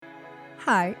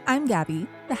Hi, I'm Gabby,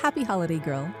 the happy holiday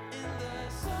girl.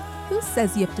 Who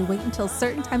says you have to wait until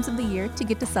certain times of the year to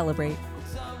get to celebrate?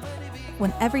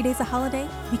 When every day's a holiday,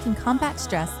 we can combat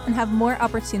stress and have more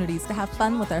opportunities to have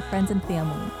fun with our friends and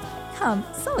family. Come,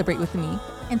 celebrate with me,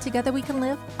 and together we can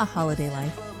live a holiday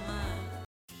life.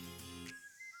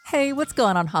 Hey, what's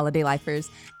going on, holiday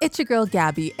lifers? It's your girl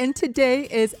Gabby, and today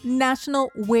is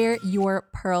National Wear Your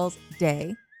Pearls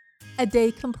Day, a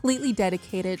day completely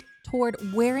dedicated toward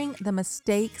wearing the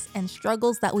mistakes and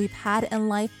struggles that we've had in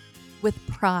life with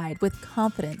pride, with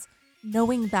confidence,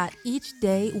 knowing that each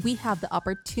day we have the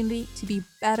opportunity to be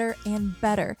better and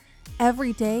better.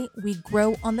 Every day we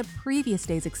grow on the previous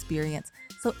day's experience.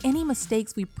 So any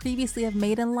mistakes we previously have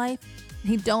made in life,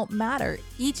 they don't matter.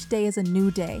 Each day is a new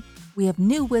day. We have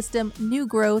new wisdom, new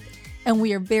growth, and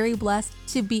we are very blessed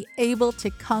to be able to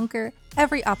conquer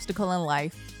every obstacle in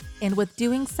life. And with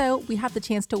doing so, we have the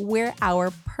chance to wear our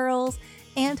pearls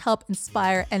and help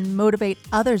inspire and motivate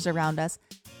others around us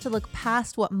to look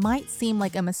past what might seem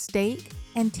like a mistake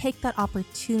and take that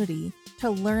opportunity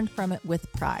to learn from it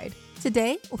with pride.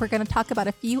 Today, we're going to talk about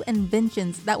a few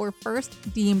inventions that were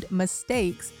first deemed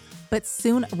mistakes, but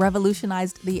soon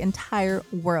revolutionized the entire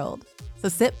world. So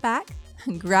sit back,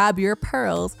 grab your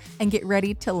pearls, and get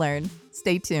ready to learn.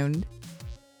 Stay tuned.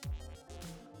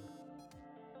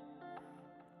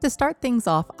 To start things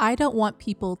off, I don't want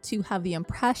people to have the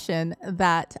impression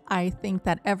that I think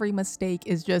that every mistake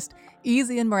is just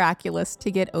easy and miraculous to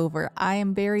get over. I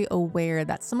am very aware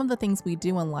that some of the things we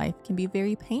do in life can be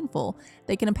very painful.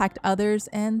 They can impact others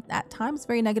and at times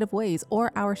very negative ways,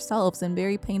 or ourselves in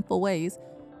very painful ways.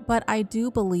 But I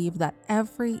do believe that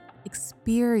every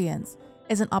experience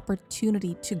is an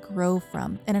opportunity to grow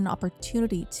from and an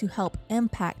opportunity to help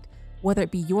impact, whether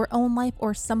it be your own life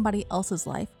or somebody else's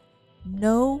life.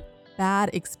 No bad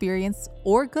experience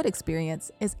or good experience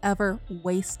is ever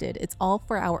wasted. It's all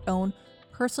for our own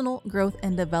personal growth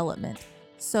and development.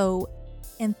 So,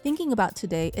 in thinking about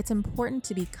today, it's important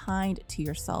to be kind to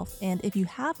yourself. And if you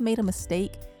have made a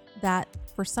mistake that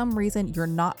for some reason you're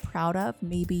not proud of,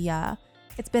 maybe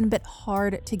it's been a bit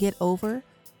hard to get over,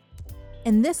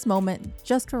 in this moment,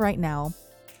 just for right now,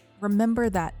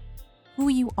 remember that who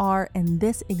you are in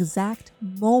this exact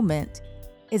moment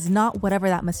is not whatever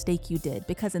that mistake you did.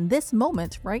 Because in this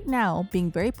moment, right now, being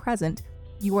very present,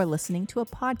 you are listening to a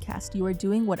podcast. You are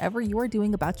doing whatever you are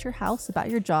doing about your house, about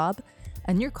your job,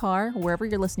 and your car, wherever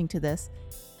you're listening to this.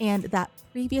 And that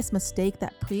previous mistake,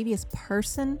 that previous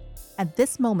person at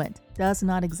this moment does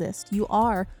not exist. You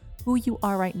are who you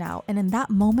are right now. And in that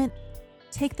moment,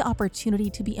 take the opportunity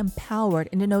to be empowered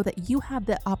and to know that you have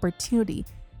the opportunity,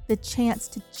 the chance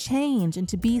to change and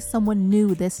to be someone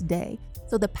new this day.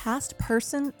 So the past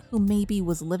person who maybe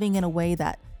was living in a way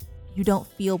that you don't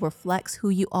feel reflects who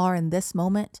you are in this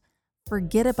moment,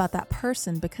 forget about that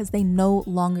person because they no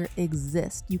longer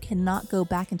exist. You cannot go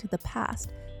back into the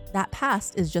past. That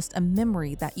past is just a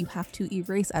memory that you have to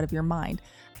erase out of your mind.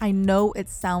 I know it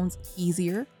sounds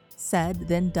easier said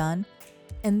than done.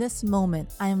 In this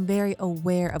moment, I am very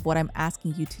aware of what I'm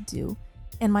asking you to do.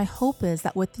 And my hope is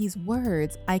that with these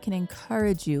words, I can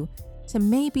encourage you to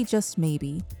maybe, just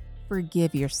maybe,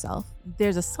 forgive yourself.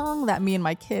 There's a song that me and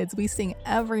my kids, we sing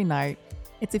every night.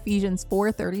 It's Ephesians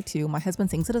 4:32. My husband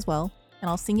sings it as well. And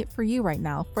I'll sing it for you right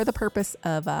now for the purpose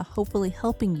of hopefully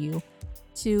helping you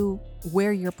to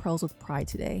wear your pearls with pride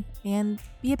today and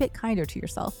be a bit kinder to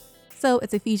yourself. So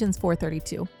it's Ephesians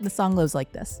 4:32. The song goes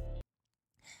like this.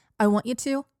 I want you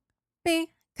to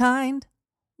be kind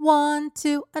one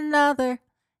to another,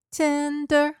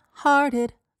 tender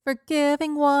hearted,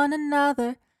 forgiving one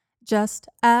another, just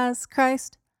as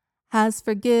Christ has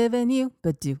forgiven you.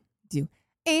 But do.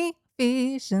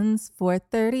 Ephesians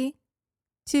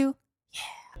 4:32.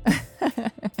 Yeah.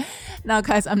 Now,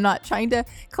 guys, I'm not trying to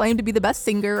claim to be the best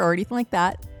singer or anything like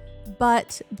that,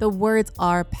 but the words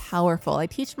are powerful. I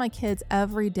teach my kids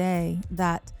every day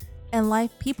that in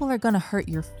life, people are going to hurt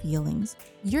your feelings.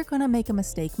 You're going to make a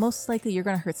mistake. Most likely, you're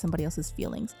going to hurt somebody else's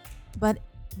feelings. But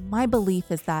my belief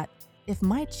is that if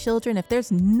my children, if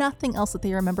there's nothing else that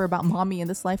they remember about mommy in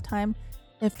this lifetime,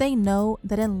 if they know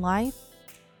that in life,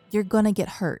 you're going to get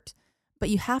hurt, but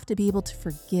you have to be able to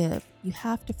forgive. You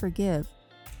have to forgive.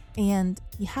 And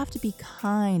you have to be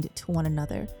kind to one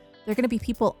another. There are going to be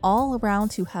people all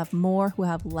around who have more, who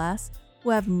have less,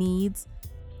 who have needs.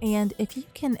 And if you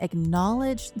can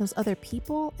acknowledge those other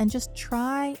people and just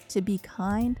try to be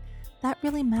kind, that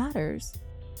really matters.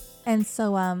 And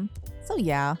so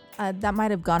that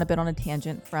might have gone a bit on a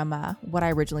tangent from what I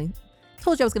originally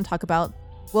told you I was going to talk about.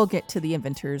 We'll get to the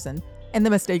inventors and the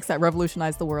mistakes that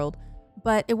revolutionized the world.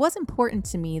 But it was important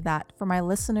to me that for my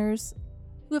listeners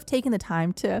who have taken the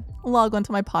time to log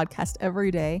onto my podcast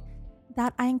every day,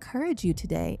 that I encourage you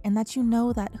today and that you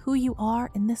know that who you are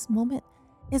in this moment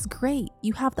is great.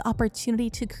 You have the opportunity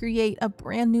to create a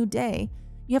brand new day.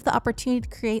 You have the opportunity to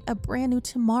create a brand new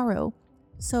tomorrow.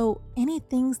 So any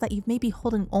things that you've maybe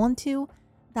holding on to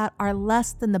that are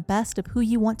less than the best of who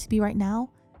you want to be right now,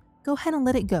 go ahead and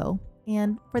let it go.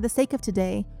 And for the sake of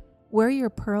today, wear your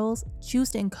pearls, choose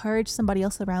to encourage somebody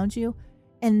else around you,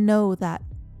 and know that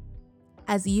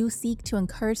as you seek to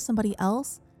encourage somebody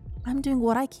else, I'm doing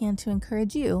what I can to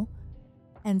encourage you.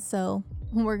 And so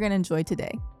we're going to enjoy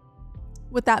today.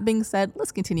 With that being said,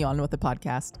 let's continue on with the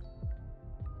podcast.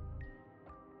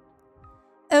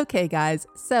 Okay, guys.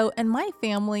 So in my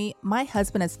family, my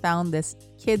husband has found this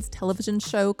kids television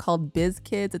show called Biz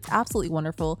Kids. It's absolutely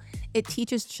wonderful. It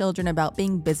teaches children about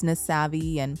being business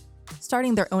savvy and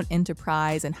starting their own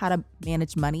enterprise and how to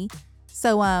manage money.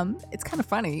 So it's kind of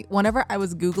funny. Whenever I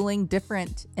was Googling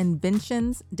different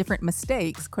inventions, different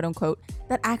mistakes, quote unquote,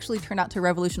 that actually turned out to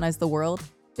revolutionize the world,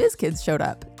 Biz Kids showed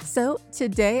up. So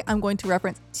today I'm going to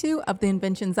reference 2 of the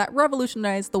inventions that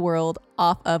revolutionized the world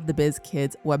off of the Biz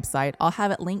Kids website. I'll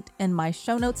have it linked in my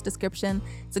show notes description.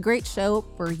 It's a great show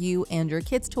for you and your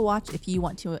kids to watch if you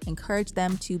want to encourage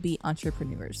them to be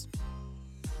entrepreneurs.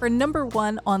 For number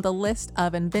 1 on the list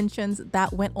of inventions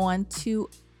that went on to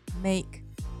make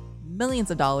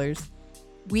millions of dollars,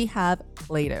 we have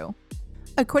Play-Doh.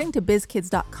 According to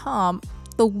BizKids.com,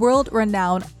 the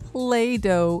world-renowned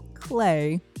Play-Doh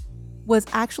clay was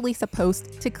actually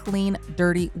supposed to clean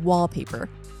dirty wallpaper,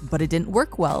 but it didn't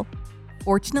work well.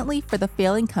 Fortunately for the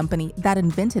failing company that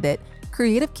invented it,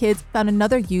 creative kids found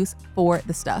another use for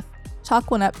the stuff.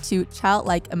 Chalk one up to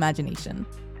childlike imagination.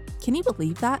 Can you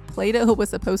believe that? Play-Doh was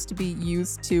supposed to be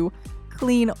used to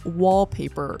clean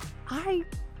wallpaper.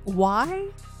 Why?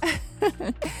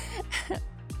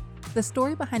 The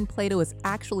story behind Play-Doh is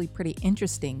actually pretty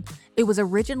interesting. It was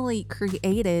originally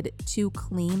created to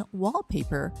clean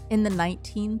wallpaper in the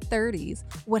 1930s.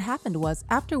 What happened was,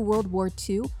 after World War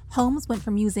II, homes went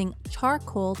from using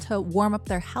charcoal to warm up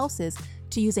their houses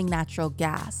to using natural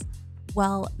gas.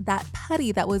 Well, that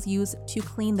putty that was used to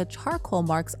clean the charcoal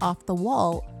marks off the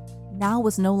wall now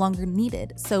was no longer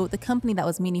needed. So the company that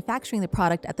was manufacturing the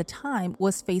product at the time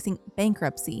was facing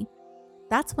bankruptcy.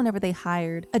 That's whenever they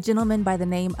hired a gentleman by the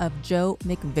name of Joe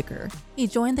McVicker. He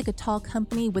joined the Gottal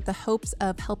company with the hopes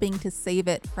of helping to save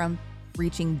it from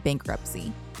reaching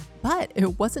bankruptcy. But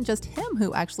it wasn't just him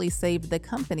who actually saved the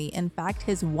company. In fact,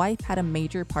 his wife had a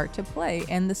major part to play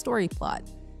in the story plot.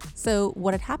 So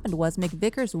what had happened was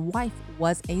McVicker's wife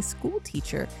was a school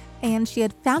teacher, and she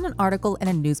had found an article in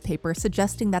a newspaper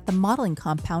suggesting that the modeling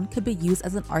compound could be used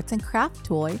as an arts and craft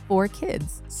toy for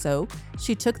kids. So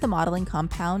she took the modeling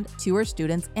compound to her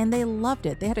students and they loved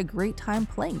it. They had a great time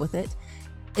playing with it.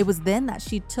 It was then that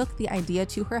she took the idea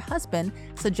to her husband,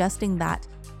 suggesting that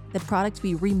the product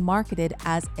be remarketed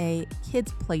as a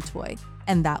kids play toy,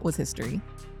 and that was history.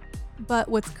 But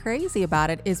what's crazy about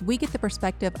it is we get the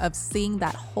perspective of seeing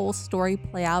that whole story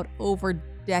play out over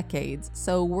decades.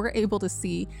 So we're able to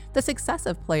see the success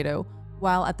of Play-Doh,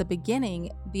 while at the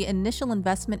beginning, the initial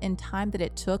investment in time that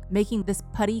it took making this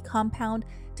putty compound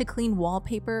to clean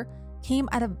wallpaper came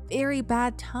at a very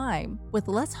bad time, with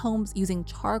less homes using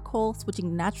charcoal, switching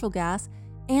to natural gas,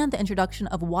 and the introduction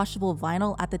of washable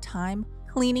vinyl at the time.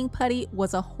 Cleaning putty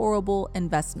was a horrible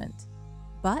investment.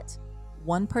 But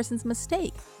one person's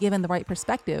mistake, given the right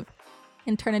perspective,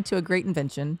 can turn into a great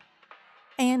invention.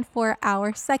 And for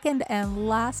our second and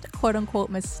last quote-unquote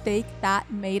mistake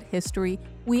that made history,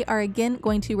 we are again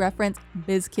going to reference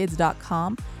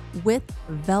BizKids.com with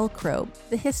Velcro.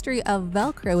 The history of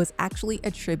Velcro is actually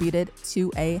attributed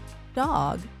to a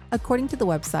dog. According to the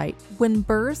website, when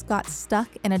burrs got stuck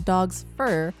in a dog's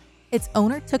fur, its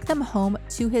owner took them home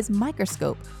to his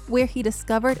microscope, where he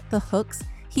discovered the hooks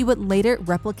he would later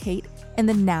replicate in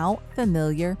the now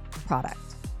familiar product.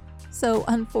 So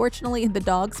unfortunately, the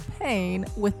dog's pain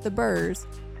with the burrs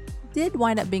did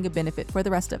wind up being a benefit for the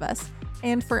rest of us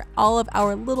and for all of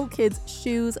our little kids'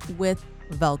 shoes with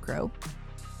Velcro.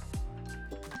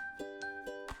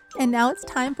 And now it's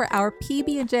time for our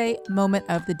PB&J moment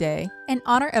of the day. In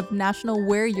honor of National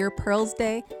Wear Your Pearls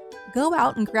Day, go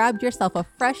out and grab yourself a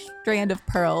fresh strand of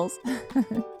pearls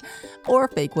or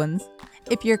fake ones.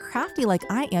 If you're crafty like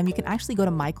I am, you can actually go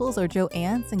to Michael's or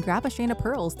Joann's and grab a strand of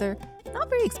pearls. They're not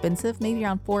very expensive, maybe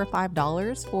around $4 or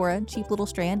 $5 for a cheap little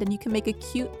strand, and you can make a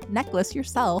cute necklace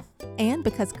yourself. And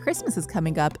because Christmas is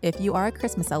coming up, if you are a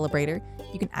Christmas celebrator,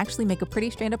 you can actually make a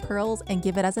pretty strand of pearls and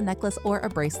give it as a necklace or a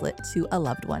bracelet to a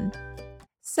loved one.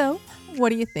 So, what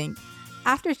do you think?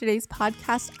 After today's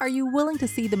podcast, are you willing to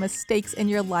see the mistakes in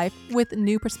your life with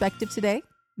new perspective today?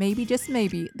 maybe, just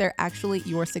maybe, they're actually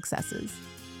your successes.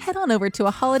 Head on over to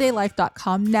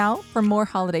aholidaylife.com now for more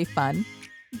holiday fun.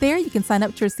 There you can sign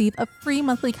up to receive a free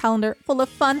monthly calendar full of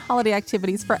fun holiday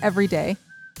activities for every day.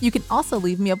 You can also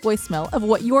leave me a voicemail of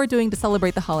what you're doing to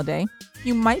celebrate the holiday.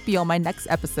 You might be on my next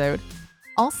episode.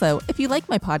 Also, if you like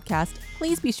my podcast,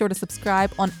 please be sure to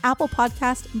subscribe on Apple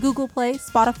Podcast, Google Play,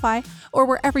 Spotify, or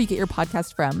wherever you get your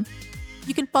podcast from.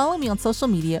 You can follow me on social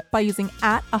media by using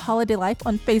 @aholidaylife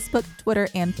on Facebook, Twitter,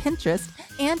 and Pinterest,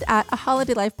 and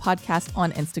 @aholidaylife podcast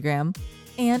on Instagram.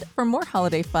 And for more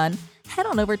holiday fun, head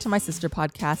on over to my sister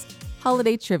podcast,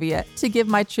 Holiday Trivia, to give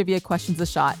my trivia questions a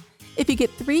shot. If you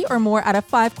get 3 or more out of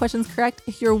 5 questions correct,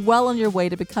 you're well on your way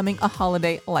to becoming a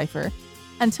holiday lifer.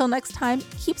 Until next time,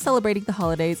 keep celebrating the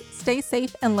holidays, stay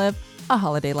safe, and live a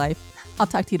holiday life. I'll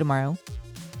talk to you tomorrow.